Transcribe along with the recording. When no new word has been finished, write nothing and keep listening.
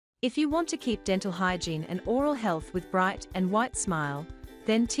If you want to keep dental hygiene and oral health with bright and white smile,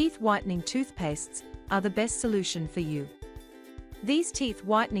 then teeth whitening toothpastes are the best solution for you. These teeth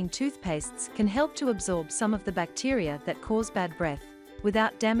whitening toothpastes can help to absorb some of the bacteria that cause bad breath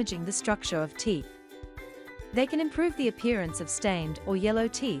without damaging the structure of teeth. They can improve the appearance of stained or yellow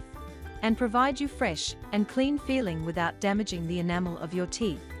teeth and provide you fresh and clean feeling without damaging the enamel of your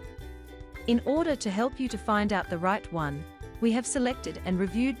teeth. In order to help you to find out the right one, we have selected and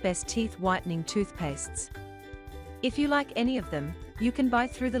reviewed best teeth whitening toothpastes. If you like any of them, you can buy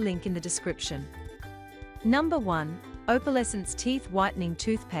through the link in the description. Number 1. Opalescence Teeth Whitening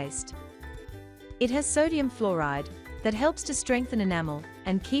Toothpaste. It has sodium fluoride that helps to strengthen enamel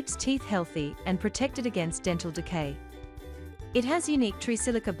and keeps teeth healthy and protected against dental decay. It has unique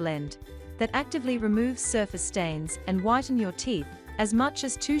Trisilica blend that actively removes surface stains and whiten your teeth as much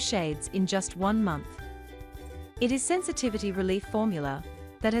as 2 shades in just 1 month. It is sensitivity relief formula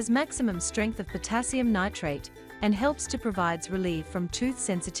that has maximum strength of potassium nitrate and helps to provide relief from tooth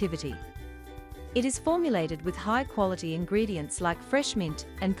sensitivity. It is formulated with high-quality ingredients like fresh mint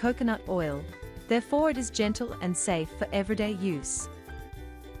and coconut oil, therefore it is gentle and safe for everyday use.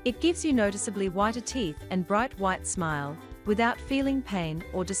 It gives you noticeably whiter teeth and bright white smile without feeling pain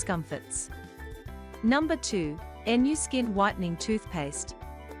or discomforts. Number 2. Nu Skin Whitening Toothpaste.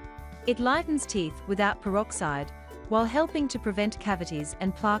 It lightens teeth without peroxide, while helping to prevent cavities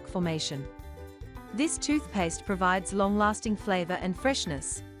and plaque formation. This toothpaste provides long-lasting flavor and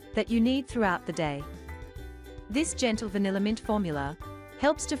freshness that you need throughout the day. This gentle vanilla mint formula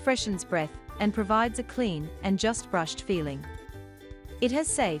helps to freshen breath and provides a clean and just brushed feeling. It has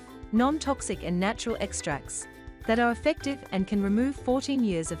safe, non-toxic and natural extracts that are effective and can remove 14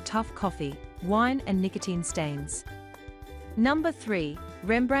 years of tough coffee, wine and nicotine stains. Number 3.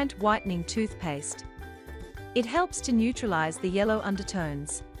 Rembrandt Whitening Toothpaste. It helps to neutralize the yellow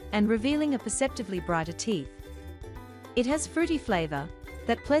undertones and revealing a perceptibly brighter teeth. It has fruity flavor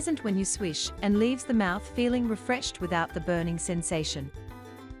that's pleasant when you swish and leaves the mouth feeling refreshed without the burning sensation.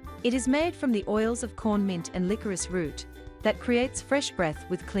 It is made from the oils of corn mint and licorice root that creates fresh breath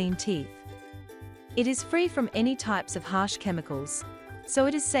with clean teeth. It is free from any types of harsh chemicals, so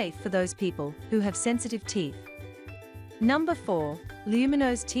it is safe for those people who have sensitive teeth. Number 4.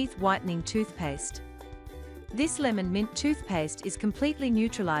 Lumineux Teeth Whitening Toothpaste. This lemon mint toothpaste is completely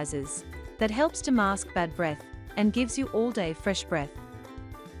neutralizes that helps to mask bad breath and gives you all-day fresh breath.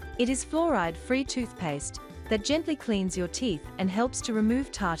 It is fluoride-free toothpaste that gently cleans your teeth and helps to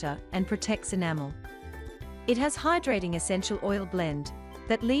remove tartar and protects enamel. It has hydrating essential oil blend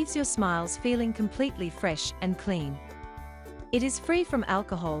that leaves your smiles feeling completely fresh and clean. It is free from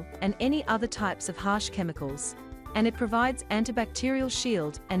alcohol and any other types of harsh chemicals, and it provides antibacterial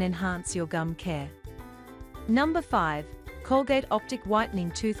shield and enhance your gum care. Number 5. Colgate Optic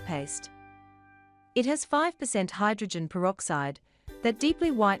Whitening Toothpaste. It has 5% hydrogen peroxide that deeply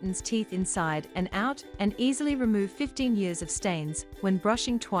whitens teeth inside and out and easily remove 15 years of stains when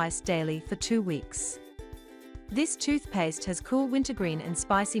brushing twice daily for 2 weeks. This toothpaste has cool wintergreen and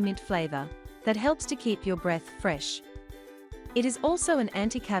spicy mint flavor that helps to keep your breath fresh. It is also an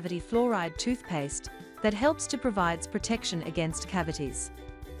anti-cavity fluoride toothpaste that helps to provide protection against cavities.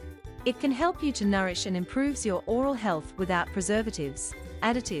 It can help you to nourish and improves your oral health without preservatives,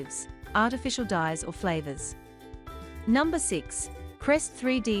 additives, artificial dyes or flavors. Number 6. Crest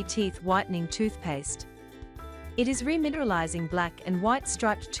 3D Teeth Whitening Toothpaste. It is remineralizing black and white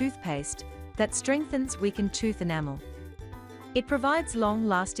striped toothpaste that strengthens weakened tooth enamel. It provides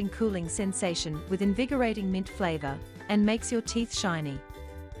long-lasting cooling sensation with invigorating mint flavor and makes your teeth shiny.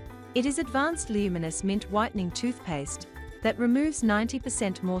 It is advanced luminous mint whitening toothpaste that removes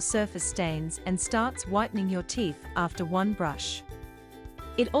 90% more surface stains and starts whitening your teeth after 1 brush.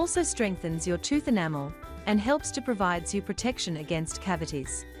 It also strengthens your tooth enamel and helps to provide you protection against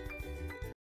cavities.